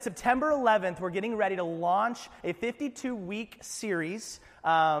September 11th, we're getting ready to launch a 52-week series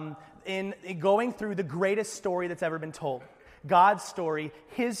in going through the greatest story that's ever been told. God's story,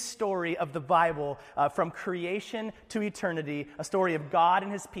 His story of the Bible, from creation to eternity, a story of God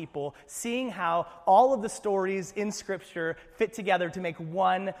and His people, seeing how all of the stories in Scripture fit together to make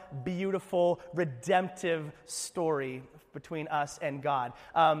one beautiful, redemptive story between us and God.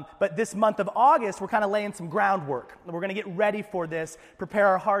 But this month of August, we're kind of laying some groundwork. We're going to get ready for this, prepare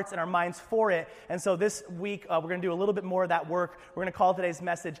our hearts and our minds for it. And so this week, we're going to do a little bit more of that work. We're going to call today's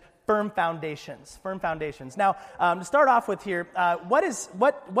message Firm Foundations. Firm Foundations. Now, to start off with here,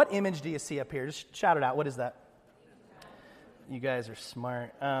 what image do you see up here? Just shout it out. What is that? You guys are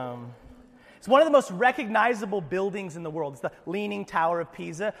smart. It's one of the most recognizable buildings in the world. It's the Leaning Tower of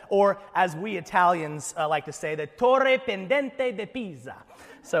Pisa, or as we Italians like to say, the Torre Pendente di Pisa.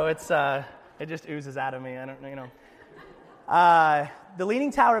 So it just oozes out of me. I don't know. The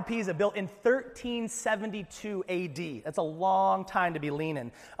Leaning Tower of Pisa, built in 1372 AD. That's a long time to be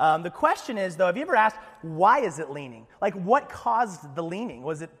leaning. The question is, though, have you ever asked, why is it leaning? Like, what caused the leaning?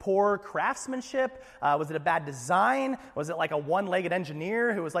 Was it poor craftsmanship? Was it a bad design? Was it like a one-legged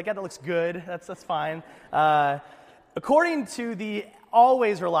engineer who was like, yeah, that looks good. That's fine. According to the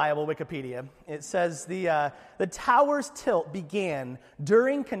always reliable Wikipedia, it says the tower's tilt began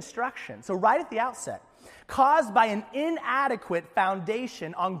during construction, so right at the outset, caused by an inadequate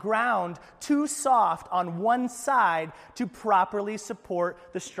foundation on ground too soft on one side to properly support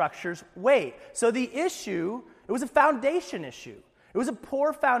the structure's weight. So the issue, it was a foundation issue. It was a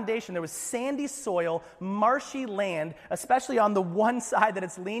poor foundation. There was sandy soil, marshy land, especially on the one side that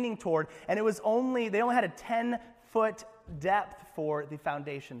it's leaning toward, and they only had a 10-foot depth for the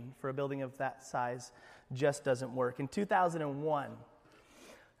foundation for a building of that size. Just doesn't work. In 2001,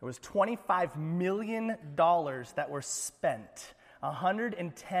 there was $25 million that were spent,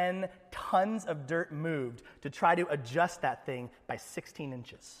 110 tons of dirt moved to try to adjust that thing by 16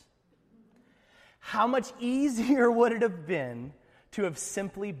 inches. How much easier would it have been to have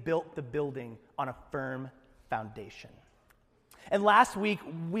simply built the building on a firm foundation? And last week,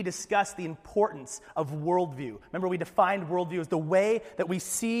 we discussed the importance of worldview. Remember, we defined worldview as the way that we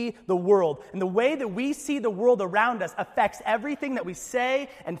see the world. And the way that we see the world around us affects everything that we say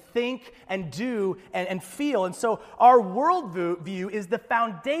and think and do and feel. And so our worldview is the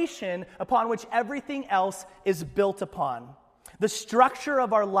foundation upon which everything else is built upon. The structure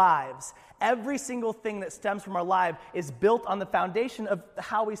of our lives, every single thing that stems from our life, is built on the foundation of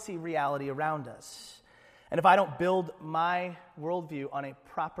how we see reality around us. And if I don't build my worldview on a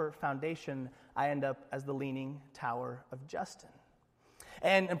proper foundation, I end up as the Leaning Tower of Justin.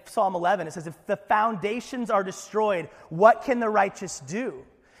 And in Psalm 11, it says, if the foundations are destroyed, what can the righteous do?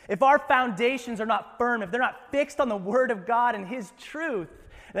 If our foundations are not firm, if they're not fixed on the Word of God and His truth,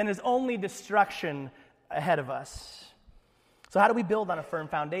 then there's only destruction ahead of us. So how do we build on a firm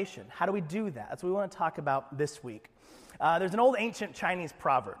foundation? How do we do that? That's what we want to talk about this week. There's an old ancient Chinese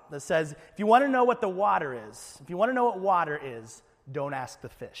proverb that says, if you want to know what the water is, if you want to know what water is, don't ask the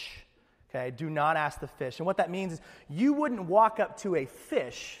fish. Okay, do not ask the fish. And what that means is you wouldn't walk up to a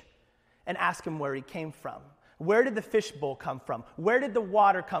fish and ask him where he came from. Where did the fish bowl come from? Where did the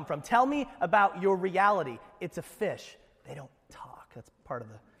water come from? Tell me about your reality. It's a fish. They don't talk. That's part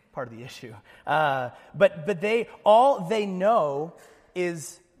of the issue. But all they know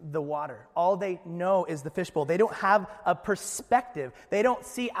is the water. All they know is the fishbowl. They don't have a perspective. They don't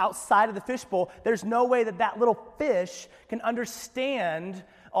see outside of the fishbowl. There's no way that little fish can understand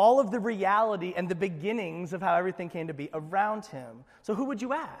all of the reality and the beginnings of how everything came to be around him. So who would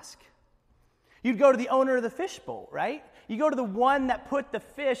you ask? You'd go to the owner of the fishbowl, right? You go to the one that put the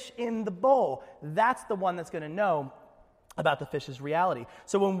fish in the bowl. That's the one that's going to know about the fish's reality.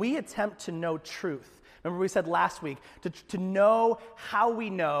 So when we attempt to know truth, remember we said last week, to know how we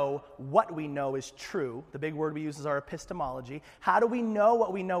know what we know is true. The big word we use is our epistemology. How do we know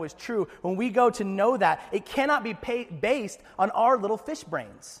what we know is true? When we go to know that, it cannot be based on our little fish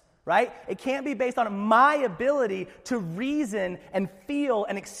brains, right? It can't be based on my ability to reason and feel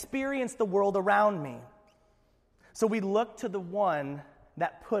and experience the world around me. So we look to the one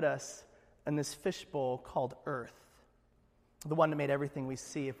that put us in this fishbowl called earth. The one that made everything we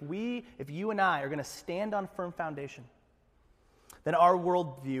see. If you and I are going to stand on firm foundation, then our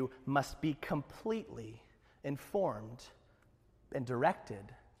worldview must be completely informed and directed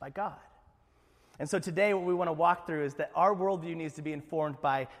by God. And so today what we want to walk through is that our worldview needs to be informed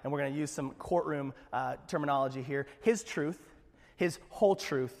by, and we're going to use some courtroom terminology here, His truth, His whole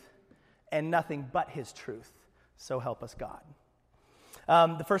truth, and nothing but His truth. So help us God.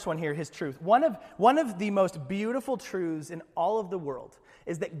 The first one here, His truth. One of the most beautiful truths in all of the world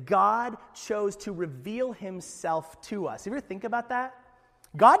is that God chose to reveal himself to us. You ever think about that?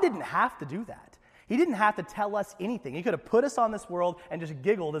 God didn't have to do that. He didn't have to tell us anything. He could have put us on this world and just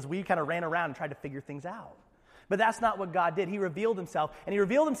giggled as we kind of ran around and tried to figure things out. But that's not what God did. He revealed himself, and he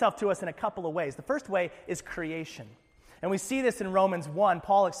revealed himself to us in a couple of ways. The first way is creation. And we see this in Romans 1.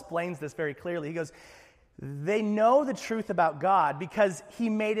 Paul explains this very clearly. He goes, they know the truth about God because he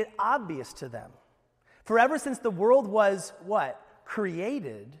made it obvious to them. For ever since the world was, what?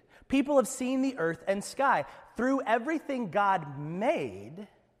 Created, people have seen the earth and sky. Through everything God made,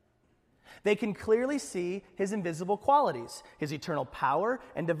 they can clearly see his invisible qualities, his eternal power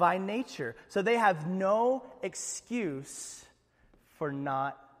and divine nature. So they have no excuse for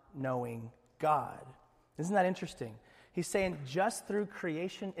not knowing God. Isn't that interesting? He's saying just through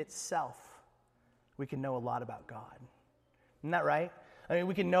creation itself, we can know a lot about God. Isn't that right? I mean,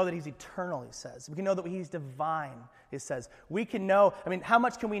 we can know that he's eternal, he says. We can know that he's divine, he says. We can know, how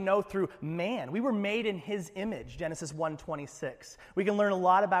much can we know through man? We were made in his image, Genesis 1:26. We can learn a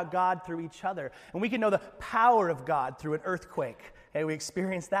lot about God through each other. And we can know the power of God through an earthquake. Okay, we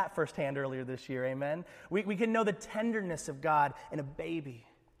experienced that firsthand earlier this year, amen? We can know the tenderness of God in a baby.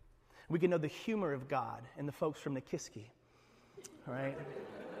 We can know the humor of God in the folks from Nikiski. All right?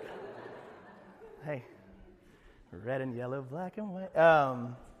 Hey. Red and yellow, black and white.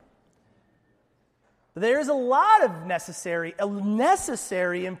 There's a lot of necessary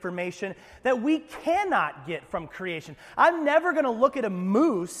information that we cannot get from creation. I'm never going to look at a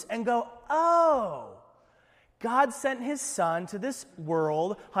moose and go, oh, God sent his son to this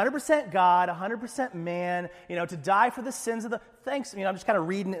world, 100% God, 100% man, to die for the sins of the... Thanks, I'm just kind of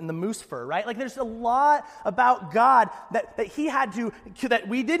reading it in the moose fur, right? Like there's a lot about God that he had to, that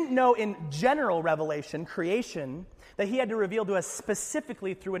we didn't know in general revelation, creation, that he had to reveal to us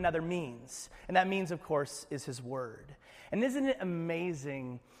specifically through another means. And that means, of course, is his word. And isn't it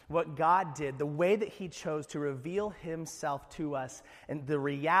amazing what God did, the way that he chose to reveal himself to us and the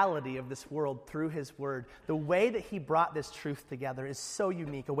reality of this world through his word, the way that he brought this truth together is so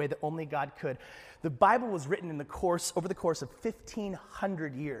unique, a way that only God could. The Bible was written over the course of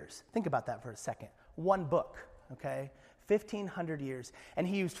 1,500 years. Think about that for a second. One book, okay? 1,500 years. And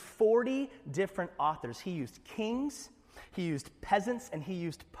he used 40 different authors. He used kings, he used peasants, and he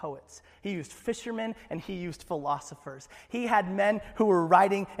used poets. He used fishermen, and he used philosophers. He had men who were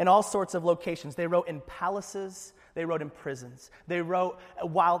writing in all sorts of locations. They wrote in palaces. They wrote in prisons. They wrote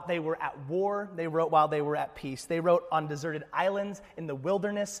while they were at war. They wrote while they were at peace. They wrote on deserted islands in the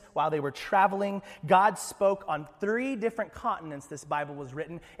wilderness while they were traveling. God spoke on 3 different continents. This Bible was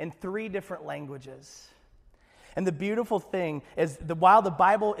written in 3 different languages. And the beautiful thing is that while the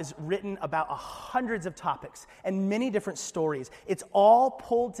Bible is written about hundreds of topics and many different stories, it's all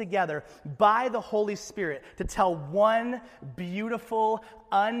pulled together by the Holy Spirit to tell one beautiful,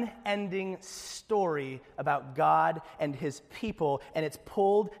 unending story about God and his people. And it's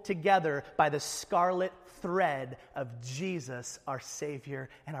pulled together by the scarlet thread of Jesus, our Savior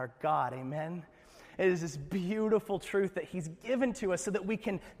and our God. Amen? It is this beautiful truth that he's given to us so that we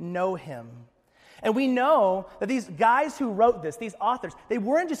can know him. And we know that these guys who wrote this, these authors, they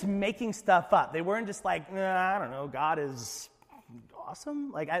weren't just making stuff up. They weren't just like, I don't know, God is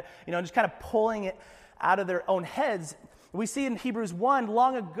awesome. Just kind of pulling it out of their own heads. We see in Hebrews 1,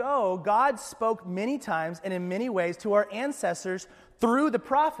 long ago, God spoke many times and in many ways to our ancestors through the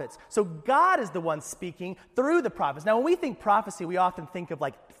prophets. So God is the one speaking through the prophets. Now, when we think prophecy, we often think of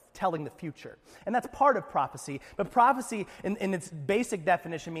telling the future. And that's part of prophecy. But prophecy, in its basic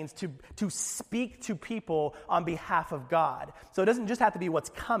definition, means to speak to people on behalf of God. So it doesn't just have to be what's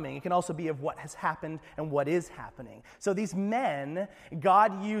coming. It can also be of what has happened and what is happening. So these men,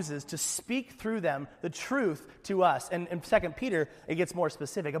 God uses to speak through them the truth to us. And in 2 Peter, it gets more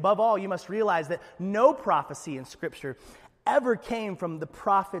specific. Above all, you must realize that no prophecy in Scripture ever came from the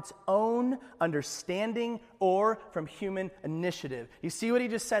prophet's own understanding or from human initiative. You see what he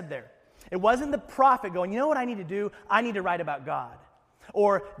just said there? It wasn't the prophet going, you know what I need to do? I need to write about God.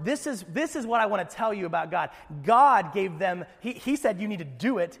 Or this is what I want to tell you about God. God gave them, he said you need to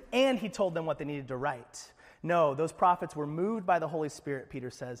do it, and he told them what they needed to write. No, those prophets were moved by the Holy Spirit, Peter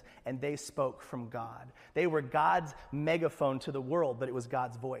says, and they spoke from God. They were God's megaphone to the world, but it was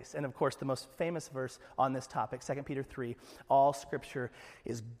God's voice. And of course, the most famous verse on this topic, 2 Peter 3, all Scripture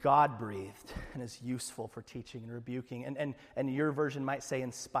is God-breathed and is useful for teaching and rebuking. And your version might say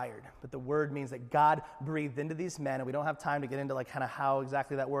inspired, but the word means that God breathed into these men, and we don't have time to get into kind of how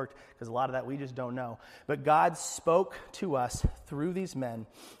exactly that worked, because a lot of that we just don't know. But God spoke to us through these men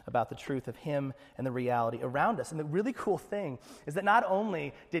about the truth of him and the reality of around us. And the really cool thing is that not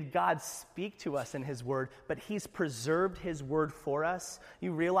only did God speak to us in his word, but he's preserved his word for us.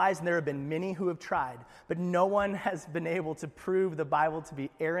 You realize there have been many who have tried, but no one has been able to prove the Bible to be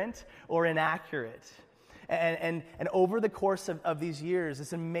errant or inaccurate. And over the course of these years,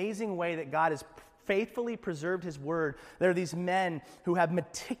 this amazing way that God has faithfully preserved his word, there are these men who have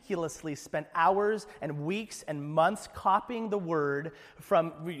meticulously spent hours and weeks and months copying the word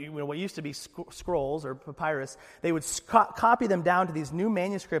from what used to be scrolls or papyrus. They would copy them down to these new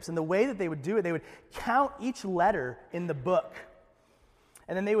manuscripts, and the way that they would do it, they would count each letter in the book.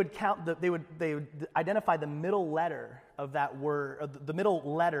 And then they would they would identify the middle letter of that word, the middle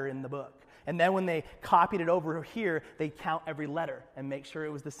letter in the book. And then when they copied it over here, they'd count every letter and make sure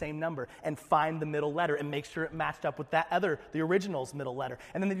it was the same number and find the middle letter and make sure it matched up with the original's middle letter.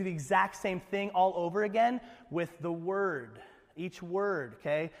 And then they do the exact same thing all over again with the word, each word,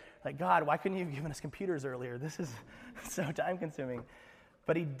 okay? Like, God, why couldn't you have given us computers earlier? This is so time-consuming.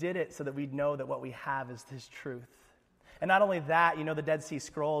 But he did it so that we'd know that what we have is his truth. And not only that, the Dead Sea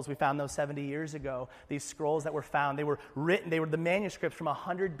Scrolls, we found those 70 years ago. These scrolls that were found, they were the manuscripts from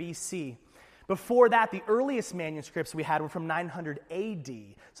 100 BC. Before that, the earliest manuscripts we had were from 900 AD.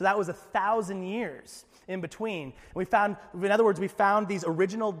 So that was 1,000 years in between. And in other words, we found these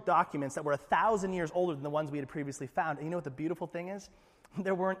original documents that were 1,000 years older than the ones we had previously found. And you know what the beautiful thing is?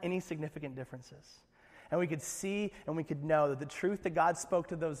 There weren't any significant differences. And we could see and we could know that the truth that God spoke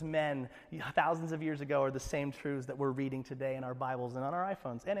to those men thousands of years ago are the same truths that we're reading today in our Bibles and on our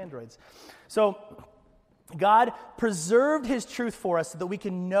iPhones and Androids. So God preserved his truth for us so that we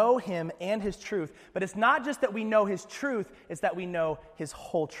can know him and his truth. But it's not just that we know his truth, it's that we know his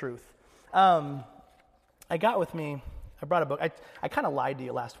whole truth. I brought a book. I kind of lied to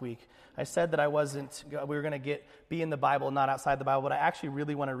you last week. I said that we were going to be in the Bible, not outside the Bible, but I actually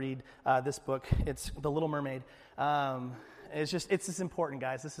really want to read this book. It's The Little Mermaid. It's this important,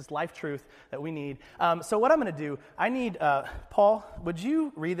 guys. This is life truth that we need. So what I'm going to do, I need, Paul, would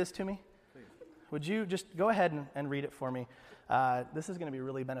you read this to me? Would you just go ahead and read it for me? This is going to be a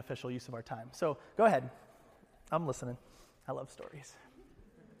really beneficial use of our time. So go ahead. I'm listening. I love stories.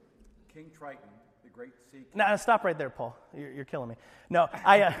 King Triton, the great sea king. No, stop right there, Paul. You're killing me. No,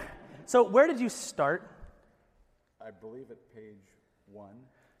 so where did you start? I believe at page 1.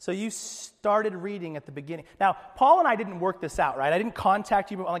 So you started reading at the beginning. Now, Paul and I didn't work this out, right? I didn't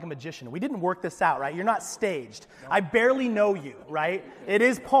contact you like a magician. We didn't work this out, right? You're not staged. No. I barely know you, right? It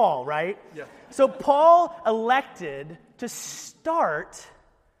is Paul, right? Yeah. So Paul elected to start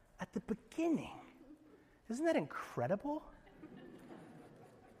at the beginning. Isn't that incredible?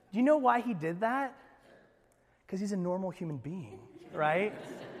 Do you know why he did that? Because he's a normal human being, right?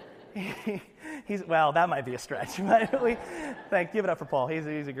 Well, that might be a stretch. But give it up for Paul. He's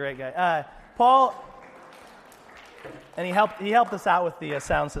a great guy. Paul, and he helped us out with the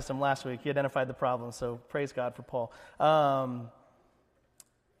sound system last week. He identified the problem, so praise God for Paul.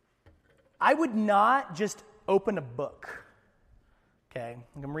 I would not just open a book. Okay,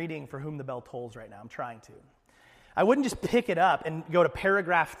 I'm reading For Whom the Bell Tolls right now. I'm trying to. I wouldn't just pick it up and go to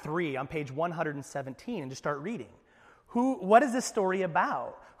paragraph 3 on page 117 and just start reading. What is this story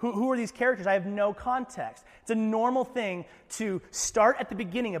about? Who are these characters? I have no context. It's a normal thing to start at the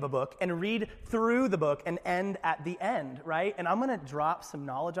beginning of a book and read through the book and end at the end, right? And I'm going to drop some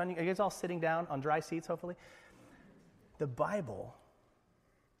knowledge on you. Are you guys all sitting down on dry seats, hopefully? The Bible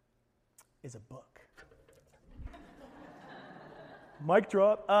is a book. Mic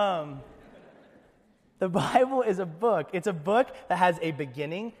drop. The Bible is a book. It's a book that has a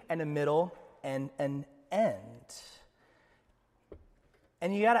beginning and a middle and an end.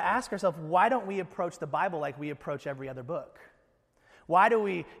 And you got to ask yourself, why don't we approach the Bible like we approach every other book? Why do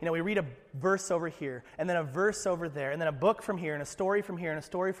we read a verse over here, and then a verse over there, and then a book from here, and a story from here, and a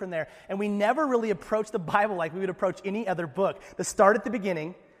story from there, and we never really approach the Bible like we would approach any other book, to start at the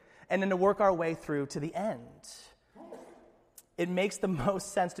beginning, and then to work our way through to the end. It makes the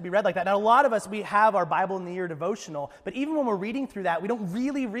most sense to be read like that. Now, a lot of us, we have our Bible in the Year devotional, but even when we're reading through that, we don't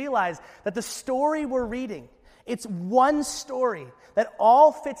really realize that the story we're reading, it's one story that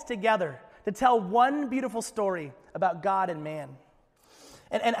all fits together to tell one beautiful story about God and man.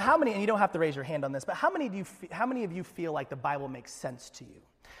 And how many, and you don't have to raise your hand on this, but how many of you feel like the Bible makes sense to you?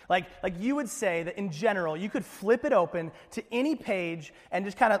 Like you would say that in general, you could flip it open to any page and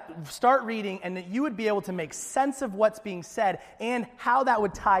just kind of start reading, and that you would be able to make sense of what's being said and how that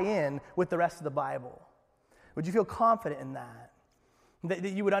would tie in with the rest of the Bible. Would you feel confident in that?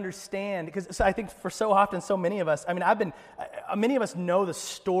 That you would understand, because I think for so often, so many of us, many of us know the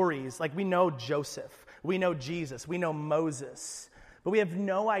stories, like we know Joseph, we know Jesus, we know Moses, But we have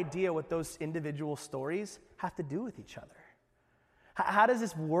no idea what those individual stories have to do with each other. How does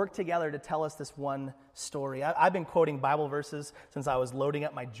this work together to tell us this one story? I've been quoting Bible verses since I was loading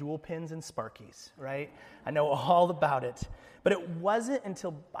up my jewel pins and Sparkies, right? I know all about it. But it wasn't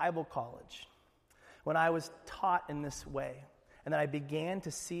until Bible college when I was taught in this way, and then I began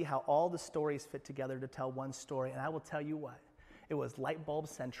to see how all the stories fit together to tell one story. And I will tell you what, it was light bulb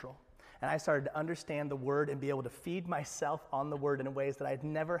central. And I started to understand the Word and be able to feed myself on the Word in ways that I had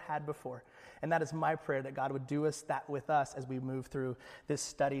never had before. And that is my prayer, that God would do that with us as we move through this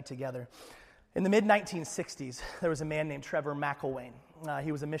study together. In the mid-1960s, there was a man named Trevor McElwain.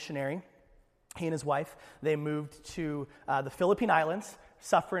 He was a missionary. He and his wife, they moved to the Philippine Islands,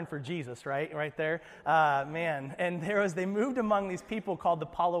 suffering for Jesus, right there. Man, and they moved among these people called the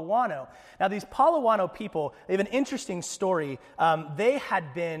Palawano. Now, these Palawano people, they have an interesting story. There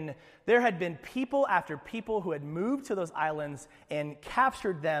had been people after people who had moved to those islands and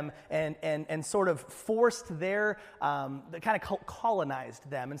captured them and sort of forced kind of colonized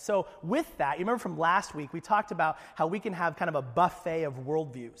them. And so with that, you remember from last week, we talked about how we can have kind of a buffet of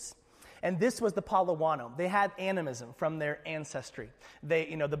worldviews. And this was the Palawano. They had animism from their ancestry.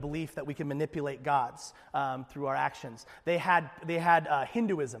 The belief that we can manipulate gods through our actions. They had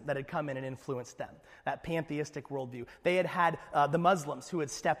Hinduism that had come in and influenced them, that pantheistic worldview. They had the Muslims who had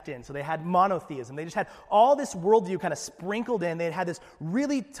stepped in, so they had monotheism. They just had all this worldview kind of sprinkled in. They had this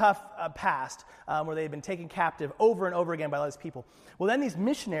really tough past where they had been taken captive over and over again by all these people. Well, then these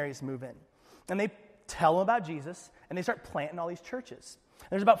missionaries move in, and they tell them about Jesus, and they start planting all these churches.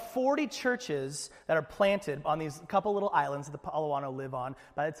 There's about 40 churches that are planted on these couple little islands that the Palawano live on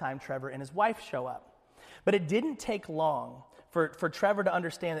by the time Trevor and his wife show up. But it didn't take long for Trevor to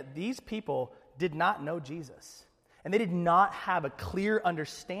understand that these people did not know Jesus. And they did not have a clear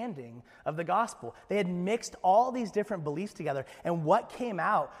understanding of the gospel. They had mixed all these different beliefs together. And what came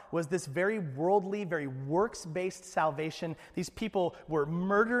out was this very worldly, very works-based salvation. These people were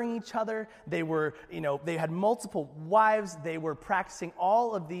murdering each other. They had multiple wives. They were practicing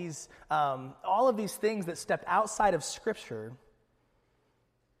all of these things that stepped outside of Scripture.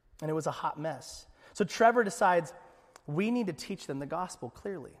 And it was a hot mess. So Trevor decides, we need to teach them the gospel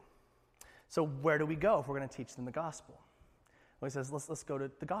clearly. So where do we go if we're going to teach them the gospel? Well, he says, let's go to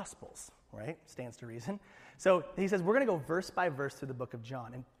the Gospels, right? Stands to reason. So he says, we're going to go verse by verse through the book of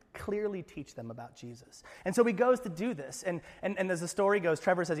John and clearly teach them about Jesus. And so he goes to do this. And as the story goes,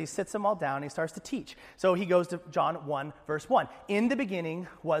 Trevor says he sits them all down and he starts to teach. So he goes to John 1, verse 1. In the beginning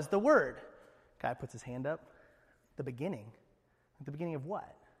was the Word. Guy puts his hand up. The beginning. The beginning of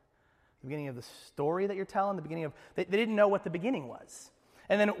what? The beginning of the story that you're telling? The beginning of... They didn't know what the beginning was.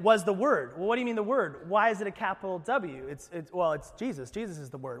 And then it was the Word. Well, what do you mean the Word? Why is it a capital W? It's Jesus. Jesus is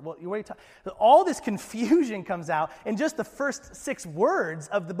the Word. Well, all this confusion comes out in just the first 6 words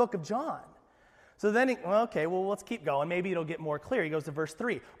of the book of John. So then, let's keep going. Maybe it'll get more clear. He goes to verse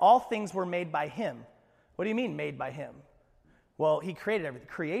 3. All things were made by Him. What do you mean made by Him? Well, He created everything.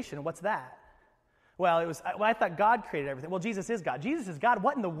 Creation, what's that? Well, I thought God created everything. Well, Jesus is God. Jesus is God.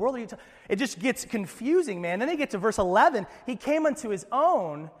 What in the world are you talking? It just gets confusing, man. Then they get to verse 11. He came unto His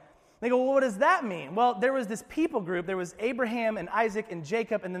own. They go, well, what does that mean? Well, there was this people group. There was Abraham and Isaac and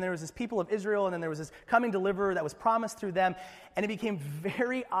Jacob, and then there was this people of Israel, and then there was this coming deliverer that was promised through them. And it became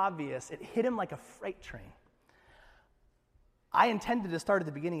very obvious. It hit him like a freight train. I intended to start at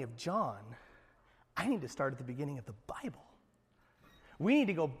the beginning of John. I need to start at the beginning of the Bible. We need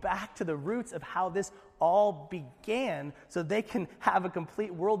to go back to the roots of how this all began so they can have a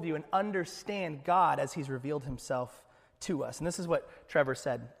complete worldview and understand God as He's revealed Himself to us. And this is what Trevor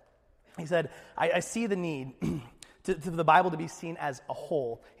said. He said, I see the need to the Bible to be seen as a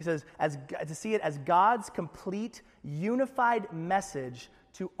whole. He says, to see it as God's complete, unified message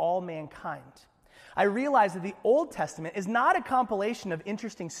to all mankind. I realize that the Old Testament is not a compilation of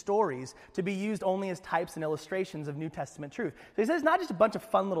interesting stories to be used only as types and illustrations of New Testament truth. So he says it's not just a bunch of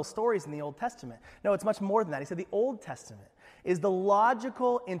fun little stories in the Old Testament. No, it's much more than that. He said the Old Testament is the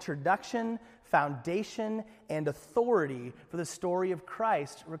logical introduction, foundation, and authority for the story of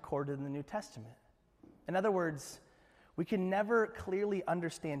Christ recorded in the New Testament. In other words, we can never clearly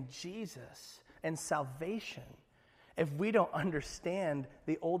understand Jesus and salvation if we don't understand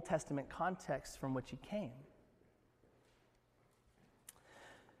the Old Testament context from which He came.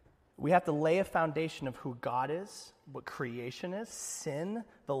 We have to lay a foundation of who God is, what creation is, sin,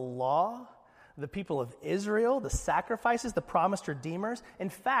 the law, the people of Israel, the sacrifices, the promised redeemers. In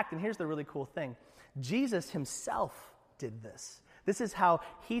fact, and here's the really cool thing, Jesus Himself did this. This is how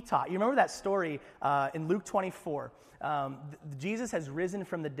he taught. You remember that story in Luke 24. Jesus has risen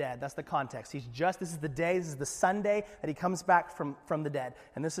from the dead. That's the context. This is the day, this is the Sunday that he comes back from the dead.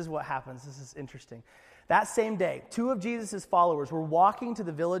 And this is what happens. This is interesting. That same day, 2 of Jesus' followers were walking to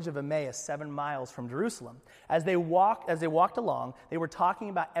the village of Emmaus, 7 miles from Jerusalem. As they walked along, they were talking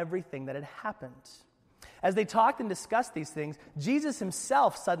about everything that had happened. As they talked and discussed these things, Jesus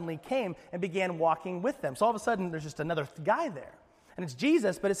himself suddenly came and began walking with them. So all of a sudden, there's just another guy there. And it's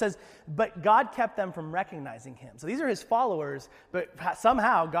Jesus, but it says, but God kept them from recognizing him. So these are his followers, but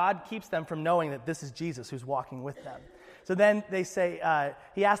somehow God keeps them from knowing that this is Jesus who's walking with them. So then they say,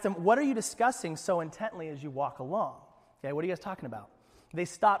 he asked them, what are you discussing so intently as you walk along? Okay, what are you guys talking about? They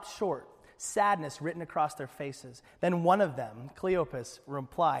stopped short, sadness written across their faces. Then one of them, Cleopas,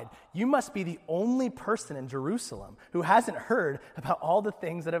 replied, you must be the only person in Jerusalem who hasn't heard about all the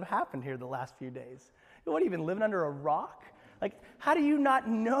things that have happened here the last few days. What, have you been living under a rock? Like, how do you not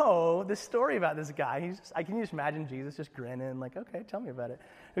know the story about this guy? I can just imagine Jesus just grinning, like, okay, tell me about it.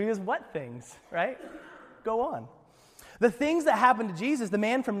 He goes, what things, right? Go on. The things that happened to Jesus, the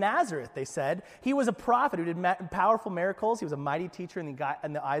man from Nazareth, they said, he was a prophet who did powerful miracles. He was a mighty teacher in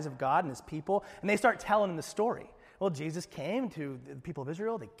the eyes of God and his people. And they start telling him the story. Well, Jesus came to the people of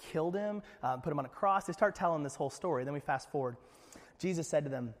Israel. They killed him, put him on a cross. They start telling this whole story. Then we fast forward. Jesus said to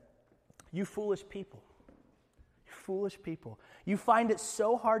them, you foolish people. Foolish people. You find it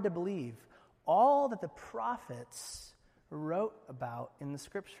so hard to believe all that the prophets wrote about in the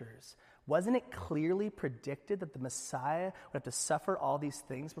scriptures. Wasn't it clearly predicted that the Messiah would have to suffer all these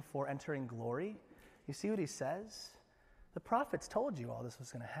things before entering glory? You see what he says? The prophets told you all this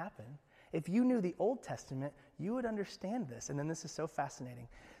was going to happen. If you knew the Old Testament, you would understand this. And then this is so fascinating.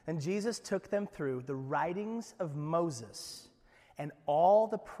 And Jesus took them through the writings of Moses and all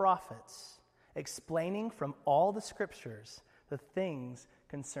the prophets, explaining from all the scriptures the things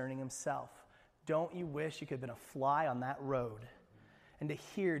concerning himself. Don't you wish you could have been a fly on that road and to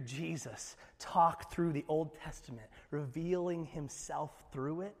hear Jesus talk through the Old Testament, revealing himself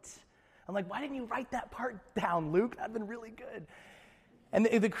through it? I'm like, why didn't you write that part down, Luke? That'd been really good. And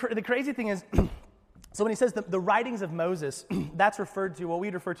the crazy thing is, so when he says the writings of Moses, that's referred to, what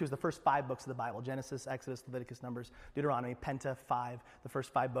we'd refer to as the first 5 books of the Bible: Genesis, Exodus, Leviticus, Numbers, Deuteronomy, Penta, 5, the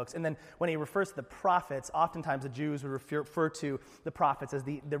first 5 books. And then when he refers to the prophets, oftentimes the Jews would refer to the prophets as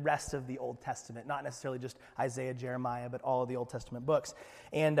the rest of the Old Testament, not necessarily just Isaiah, Jeremiah, but all of the Old Testament books.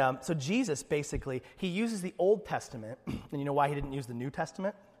 And so Jesus, basically, he uses the Old Testament, and you know why he didn't use the New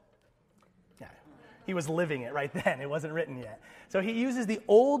Testament? Yeah, he was living it right then. It wasn't written yet. So he uses the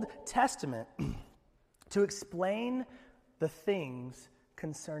Old Testament to explain the things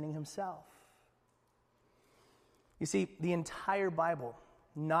concerning himself. You see, the entire Bible,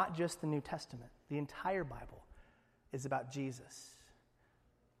 not just the New Testament, the entire Bible is about Jesus.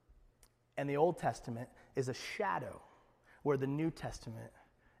 And the Old Testament is a shadow, where the New Testament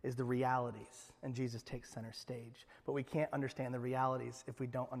is the realities, and Jesus takes center stage. But we can't understand the realities if we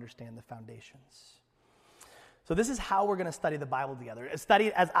don't understand the foundations. So this is how we're going to study the Bible together. Study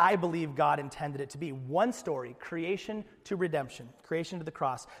it as I believe God intended it to be. One story, creation to redemption, creation to the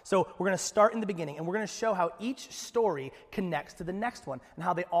cross. So we're going to start in the beginning, and we're going to show how each story connects to the next one, and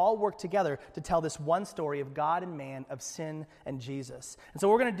how they all work together to tell this one story of God and man, of sin and Jesus. And so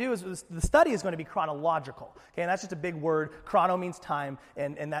what we're going to do is, the study is going to be chronological. Okay, and that's just a big word. Chrono means time,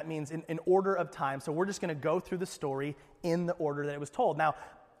 and that means in order of time. So we're just going to go through the story in the order that it was told. Now,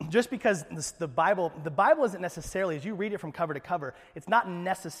 just because the Bible isn't necessarily, as you read it from cover to cover, it's not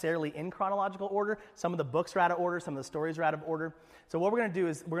necessarily in chronological order. Some of the books are out of order. Some of the stories are out of order. So what we're going to do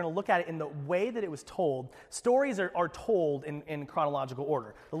is we're going to look at it in the way that it was told. Stories are told in chronological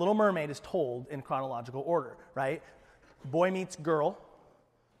order. The Little Mermaid is told in chronological order, right? Boy meets girl.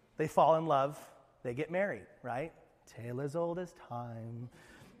 They fall in love. They get married, right? Tale as old as time.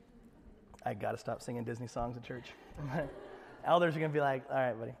 I got to stop singing Disney songs at church. Elders are going to be like, all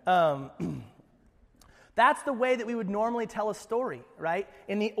right, buddy. That's the way that we would normally tell a story, right?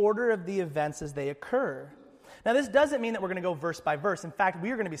 In the order of the events as they occur. Now, this doesn't mean that we're going to go verse by verse. In fact,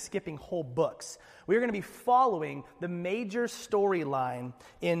 we are going to be skipping whole books. We are going to be following the major storyline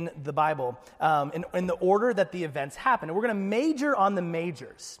in the Bible in the order that the events happen. And we're going to major on the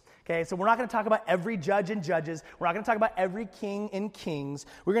majors. Okay, so we're not going to talk about every judge in Judges. We're not going to talk about every king in Kings.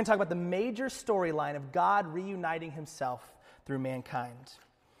 We're going to talk about the major storyline of God reuniting himself through mankind.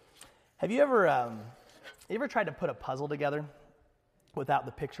 Have you ever tried to put a puzzle together without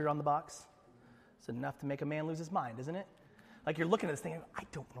the picture on the box? It's enough to make a man lose his mind, isn't it? Like you're looking at this thing, I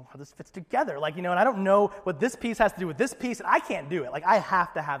don't know how this fits together. Like, and I don't know what this piece has to do with this piece, and I can't do it. Like, I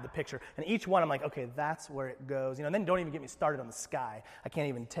have to have the picture. And each one, I'm like, okay, that's where it goes. And then don't even get me started on the sky. I can't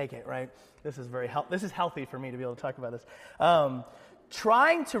even take it, right? This is this is healthy for me to be able to talk about this.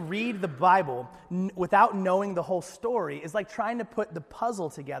 Trying to read the Bible without knowing the whole story is like trying to put the puzzle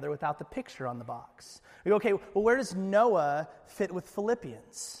together without the picture on the box. We go, okay, well, where does Noah fit with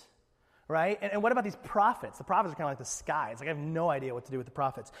Philippians? Right? And what about these prophets? The prophets are kind of like the sky. It's like I have no idea what to do with the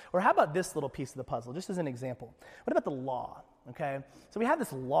prophets. Or how about this little piece of the puzzle, just as an example? What about the law? Okay? So we have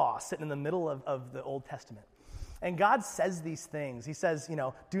this law sitting in the middle of the Old Testament. And God says these things. He says,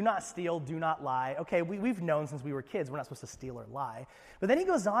 do not steal, do not lie. Okay, we've known since we were kids we're not supposed to steal or lie. But then he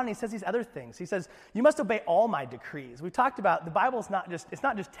goes on and he says these other things. He says, you must obey all my decrees. We've talked about the Bible's not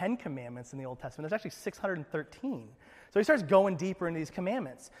just 10 commandments in the Old Testament. There's actually 613. So he starts going deeper into these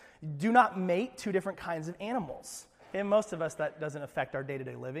commandments. Do not mate two different kinds of animals. And most of us, that doesn't affect our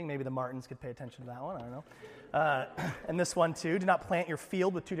day-to-day living. Maybe the Martins could pay attention to that one. I don't know. And this one, too. Do not plant your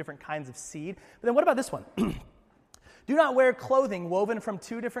field with two different kinds of seed. But then what about this one? Do not wear clothing woven from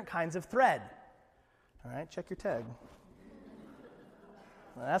two different kinds of thread. All right, check your tag.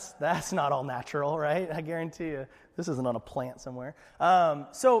 Well, that's not all natural, right? I guarantee you. This isn't on a plant somewhere.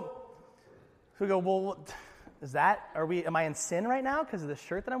 So we go, well, am I in sin right now because of the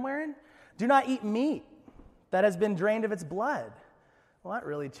shirt that I'm wearing? Do not eat meat that has been drained of its blood. Well, that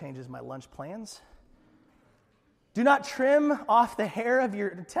really changes my lunch plans. Do not trim off the hair of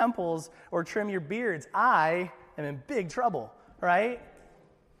your temples or trim your beards. I am in big trouble, right?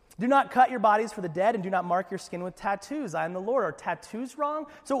 Do not cut your bodies for the dead and do not mark your skin with tattoos. I am the Lord. Are tattoos wrong?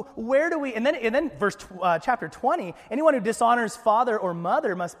 So where do we, and then chapter 20, anyone who dishonors father or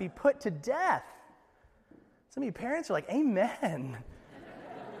mother must be put to death. Some of you parents are like, amen.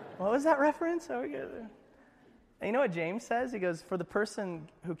 What was that reference? Oh, and you know what James says? He goes, for the person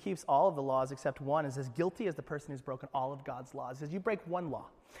who keeps all of the laws except one is as guilty as the person who's broken all of God's laws. He says, you break one law,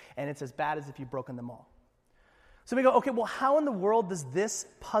 and it's as bad as if you've broken them all. So we go, okay, well, how in the world does this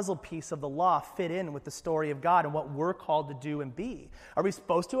puzzle piece of the law fit in with the story of God and what we're called to do and be? Are we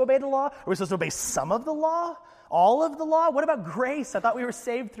supposed to obey the law? Are we supposed to obey some of the law? All of the law? What about grace? I thought we were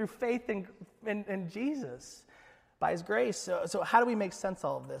saved through faith in Jesus, by his grace. So how do we make sense of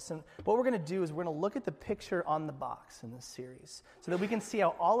all of this? And what we're going to do is we're going to look at the picture on the box in this series so that we can see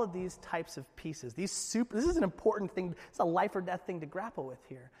how all of these types of pieces, this is an important thing, it's a life or death thing to grapple with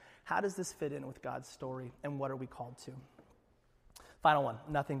here. How does this fit in with God's story, and what are we called to? Final one,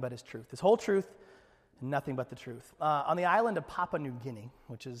 nothing but his truth. His whole truth, and nothing but the truth. On the island of Papua New Guinea,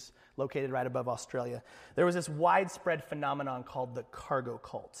 which is located right above Australia, there was this widespread phenomenon called the cargo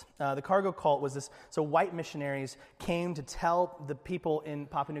cult. The cargo cult was this, so white missionaries came to tell the people in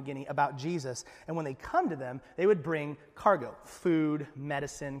Papua New Guinea about Jesus, and when they come to them, they would bring cargo, food,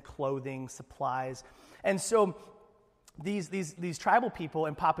 medicine, clothing, supplies. And so these tribal people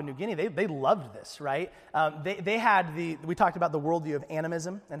in Papua New Guinea, they loved this, right? They had we talked about the worldview of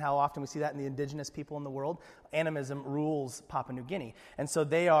animism and how often we see that in the indigenous people in the world. Animism rules Papua New Guinea. And so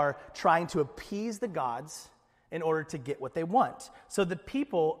they are trying to appease the gods in order to get what they want. So the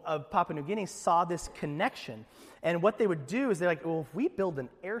people of Papua New Guinea saw this connection. And what they would do is they're like, well, if we build an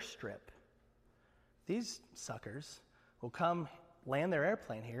airstrip, these suckers will come land their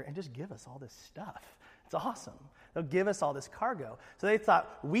airplane here and just give us all this stuff. It's awesome. They'll give us all this cargo. So they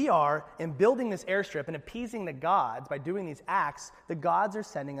thought, we are, in building this airstrip and appeasing the gods by doing these acts, the gods are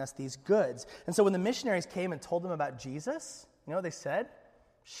sending us these goods. And so when the missionaries came and told them about Jesus, you know what they said?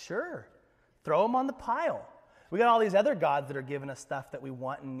 Sure, throw them on the pile. We got all these other gods that are giving us stuff that we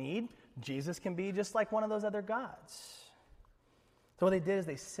want and need. Jesus can be just like one of those other gods. So what they did is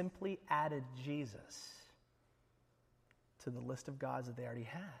they simply added Jesus to the list of gods that they already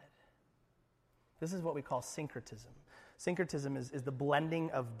had. This is what we call syncretism. Syncretism is the blending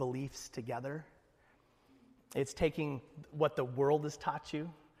of beliefs together. It's taking what the world has taught you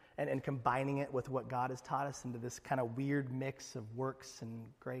and combining it with what God has taught us into this kind of weird mix of works and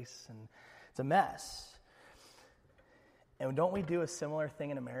grace, and it's a mess. And don't we do a similar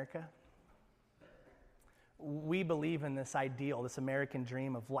thing in America? We believe in this ideal, this American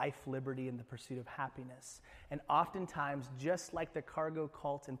dream of life, liberty, and the pursuit of happiness. And oftentimes, just like the cargo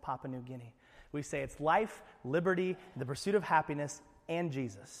cult in Papua New Guinea, we say it's life, liberty, the pursuit of happiness, and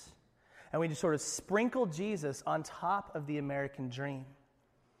Jesus. And we just sort of sprinkle Jesus on top of the American dream.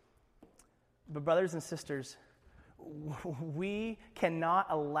 But brothers and sisters, we cannot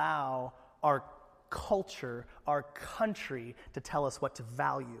allow our culture, our country, to tell us what to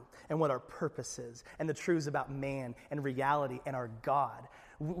value and what our purpose is and the truths about man and reality and our God.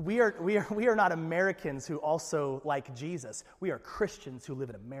 We are not Americans who also like Jesus. We are Christians who live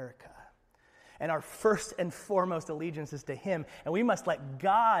in America. And our first and foremost allegiance is to him. And we must let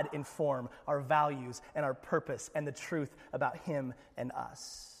God inform our values and our purpose and the truth about him and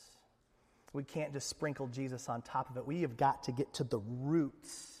us. We can't just sprinkle Jesus on top of it. We have got to get to the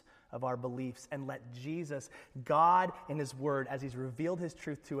roots of our beliefs and let Jesus, God in his word, as he's revealed his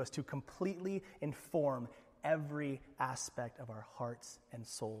truth to us, to completely inform every aspect of our hearts and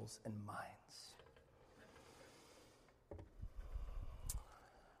souls and minds.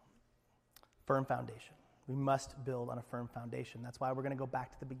 Firm foundation. We must build on a firm foundation. That's why we're going to go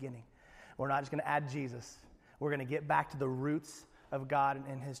back to the beginning. We're not just going to add Jesus. We're going to get back to the roots of God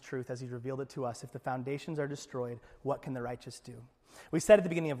and his truth as he's revealed it to us. If the foundations are destroyed, what can the righteous do? We said at the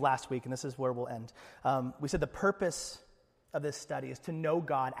beginning of last week, and this is where we'll end, we said the purpose of this study is to know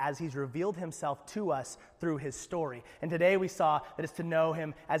God as he's revealed himself to us through his story. And today we saw that it's to know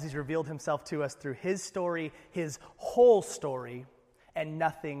him as he's revealed himself to us through his story, his whole story, and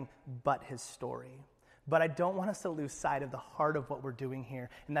nothing but his story. But I don't want us to lose sight of the heart of what we're doing here,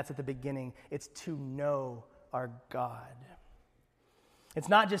 and that's at the beginning. It's to know our God. It's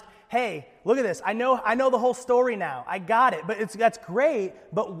not just, hey, look at this. I know the whole story now. I got it. But that's great,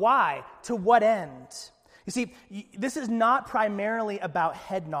 but why? To what end? You see, this is not primarily about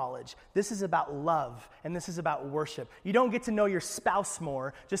head knowledge. This is about love, and this is about worship. You don't get to know your spouse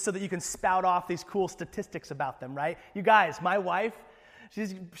more just so that you can spout off these cool statistics about them, right? You guys, my wife,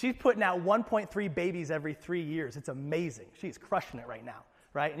 she's putting out 1.3 babies every 3 years. It's amazing. She's crushing it right now,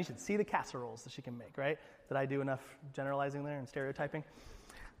 right? And you should see the casseroles that she can make, right? Did I do enough generalizing there and stereotyping?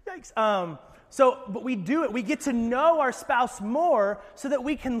 Yikes. But we do it. We get to know our spouse more so that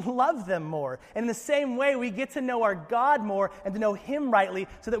we can love them more. And in the same way, we get to know our God more and to know him rightly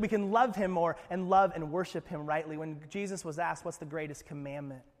so that we can love him more and love and worship him rightly. When Jesus was asked, what's the greatest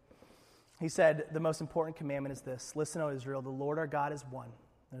commandment? He said, the most important commandment is this. Listen, O Israel, the Lord our God is one.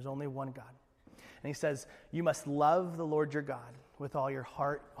 There's only one God. And he says, you must love the Lord your God with all your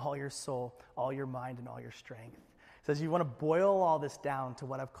heart, all your soul, all your mind, and all your strength. He says, you want to boil all this down to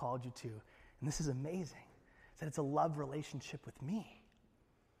what I've called you to. And this is amazing. He said, it's a love relationship with me.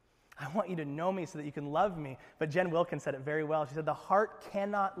 I want you to know me so that you can love me. But Jen Wilkins said it very well. She said, the heart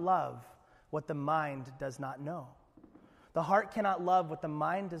cannot love what the mind does not know. The heart cannot love what the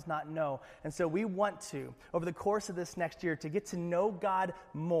mind does not know. And so we want to, over the course of this next year, to get to know God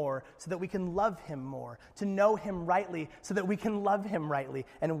more so that we can love him more, to know him rightly so that we can love him rightly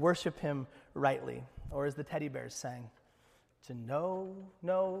and worship him rightly. Or as the teddy bears sang, to know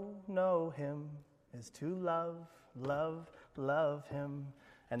him is to love him.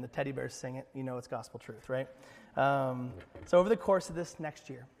 And the teddy bears sing it, you know it's gospel truth, right? So over the course of this next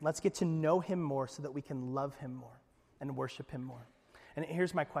year, let's get to know him more so that we can love him more and worship him more. And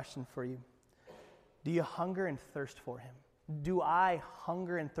here's my question for you. Do you hunger and thirst for him? Do I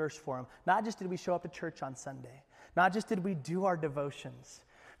hunger and thirst for him? Not just did we show up at church on Sunday. Not just did we do our devotions.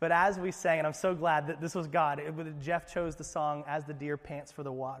 But as we sang, and I'm so glad that this was God, Jeff chose the song, As the Deer Pants for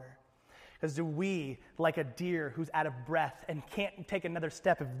the Water. Because do we, like a deer who's out of breath and can't take another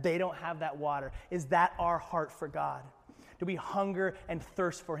step if they don't have that water, is that our heart for God? Do we hunger and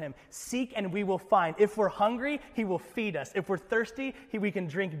thirst for him? Seek and we will find. If we're hungry, he will feed us. If we're thirsty, we can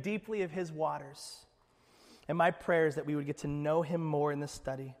drink deeply of his waters. And my prayer is that we would get to know him more in this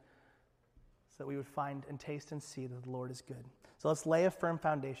study so that we would find and taste and see that the Lord is good. So let's lay a firm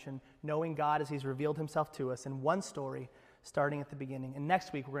foundation, knowing God as he's revealed himself to us in one story, starting at the beginning. And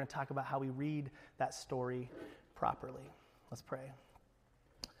next week, we're going to talk about how we read that story properly. Let's pray.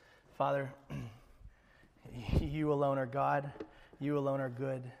 Father, you alone are God. You alone are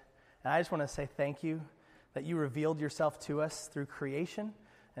good. And I just want to say thank you that you revealed yourself to us through creation.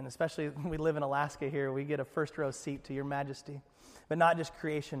 And especially when we live in Alaska here, we get a first row seat to your majesty. But not just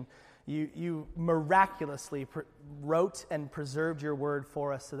creation. You miraculously wrote and preserved your word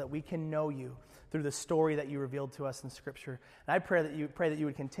for us so that we can know you through the story that you revealed to us in Scripture. And I pray that you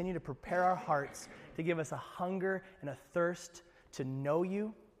would continue to prepare our hearts to give us a hunger and a thirst to know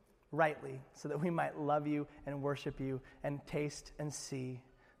you rightly so that we might love you and worship you and taste and see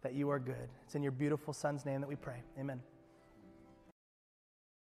that you are good. It's in your beautiful Son's name that we pray. Amen.